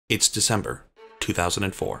It's December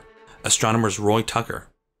 2004. Astronomers Roy Tucker,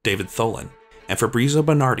 David Tholen, and Fabrizio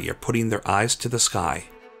Bernardi are putting their eyes to the sky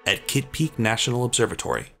at Kitt Peak National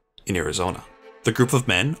Observatory in Arizona. The group of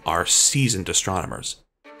men are seasoned astronomers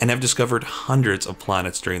and have discovered hundreds of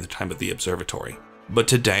planets during the time of the observatory. But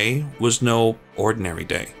today was no ordinary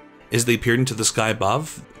day. As they peered into the sky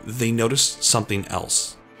above, they noticed something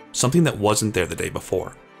else, something that wasn't there the day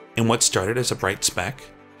before. And what started as a bright speck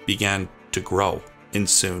began to grow, and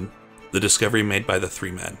soon, the discovery made by the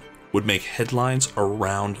three men would make headlines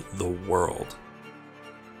around the world.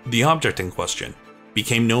 The object in question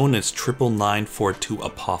became known as 99942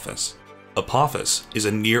 Apophis. Apophis is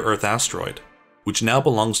a near-Earth asteroid, which now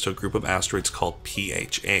belongs to a group of asteroids called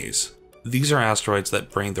PHAs. These are asteroids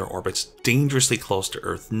that bring their orbits dangerously close to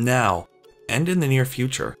Earth now and in the near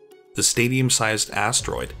future. The stadium-sized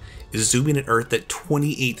asteroid is zooming at Earth at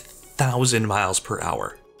 28,000 miles per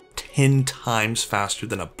hour, 10 times faster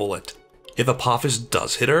than a bullet. If Apophis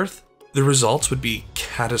does hit Earth, the results would be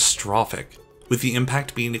catastrophic, with the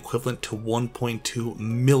impact being equivalent to 1.2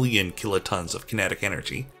 million kilotons of kinetic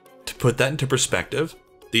energy. To put that into perspective,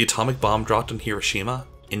 the atomic bomb dropped on Hiroshima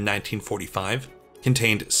in 1945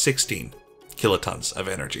 contained 16 kilotons of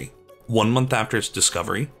energy. 1 month after its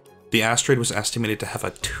discovery, the asteroid was estimated to have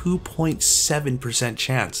a 2.7%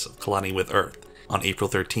 chance of colliding with Earth on April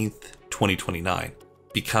 13th, 2029.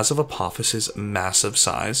 Because of Apophis's massive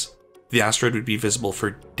size, the asteroid would be visible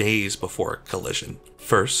for days before a collision.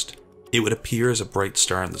 First, it would appear as a bright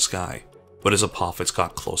star in the sky, but as Apophis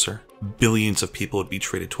got closer, billions of people would be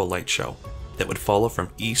treated to a light show that would follow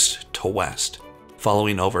from east to west,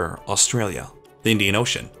 following over Australia, the Indian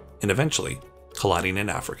Ocean, and eventually colliding in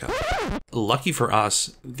Africa. Lucky for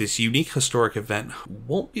us, this unique historic event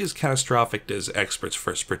won't be as catastrophic as experts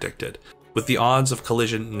first predicted, with the odds of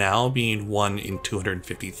collision now being 1 in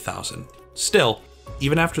 250,000. Still,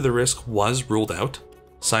 even after the risk was ruled out,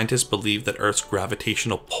 scientists believe that Earth's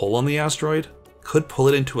gravitational pull on the asteroid could pull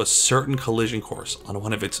it into a certain collision course on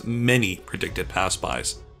one of its many predicted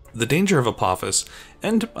pass-bys. The danger of Apophis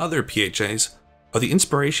and other PHAs are the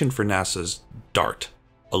inspiration for NASA's DART,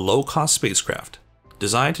 a low-cost spacecraft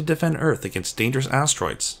designed to defend Earth against dangerous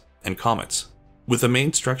asteroids and comets. With the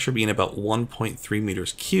main structure being about 1.3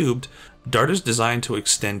 meters cubed, DART is designed to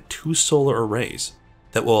extend 2 solar arrays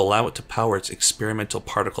that will allow it to power its experimental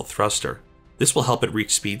particle thruster. This will help it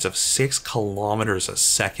reach speeds of 6 kilometers a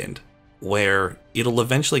second, where it'll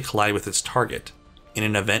eventually collide with its target in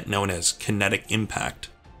an event known as kinetic impact.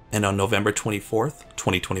 And on November 24th,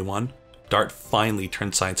 2021, DART finally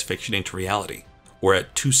turned science fiction into reality, where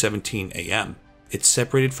at 2:17 a.m., it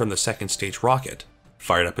separated from the second stage rocket,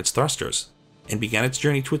 fired up its thrusters, and began its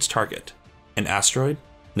journey to its target, an asteroid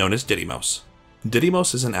known as Didymos.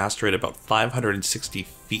 Didymos is an asteroid about 560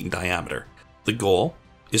 feet in diameter. The goal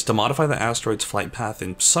is to modify the asteroid's flight path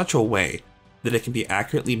in such a way that it can be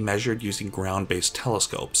accurately measured using ground-based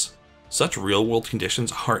telescopes. Such real-world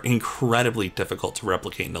conditions are incredibly difficult to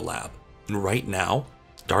replicate in the lab, and right now,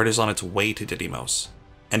 DART is on its way to Didymos,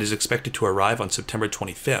 and is expected to arrive on September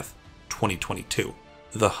 25th, 2022.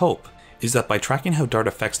 The hope is that by tracking how DART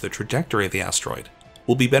affects the trajectory of the asteroid,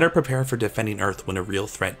 we'll be better prepared for defending Earth when a real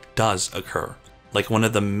threat does occur, like one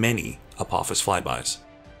of the many Apophis flybys.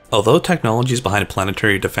 Although technologies behind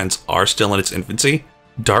planetary defense are still in its infancy,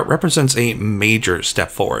 DART represents a major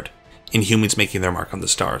step forward in humans making their mark on the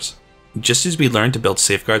stars. Just as we learned to build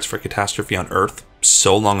safeguards for catastrophe on Earth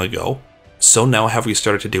so long ago, so now have we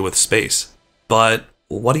started to do with space. But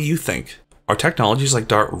what do you think? Are technologies like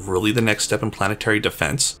DART really the next step in planetary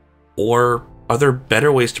defense? Or are there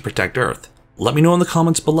better ways to protect Earth? Let me know in the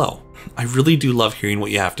comments below. I really do love hearing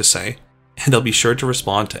what you have to say, and I'll be sure to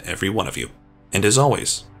respond to every one of you. And as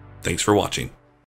always, thanks for watching.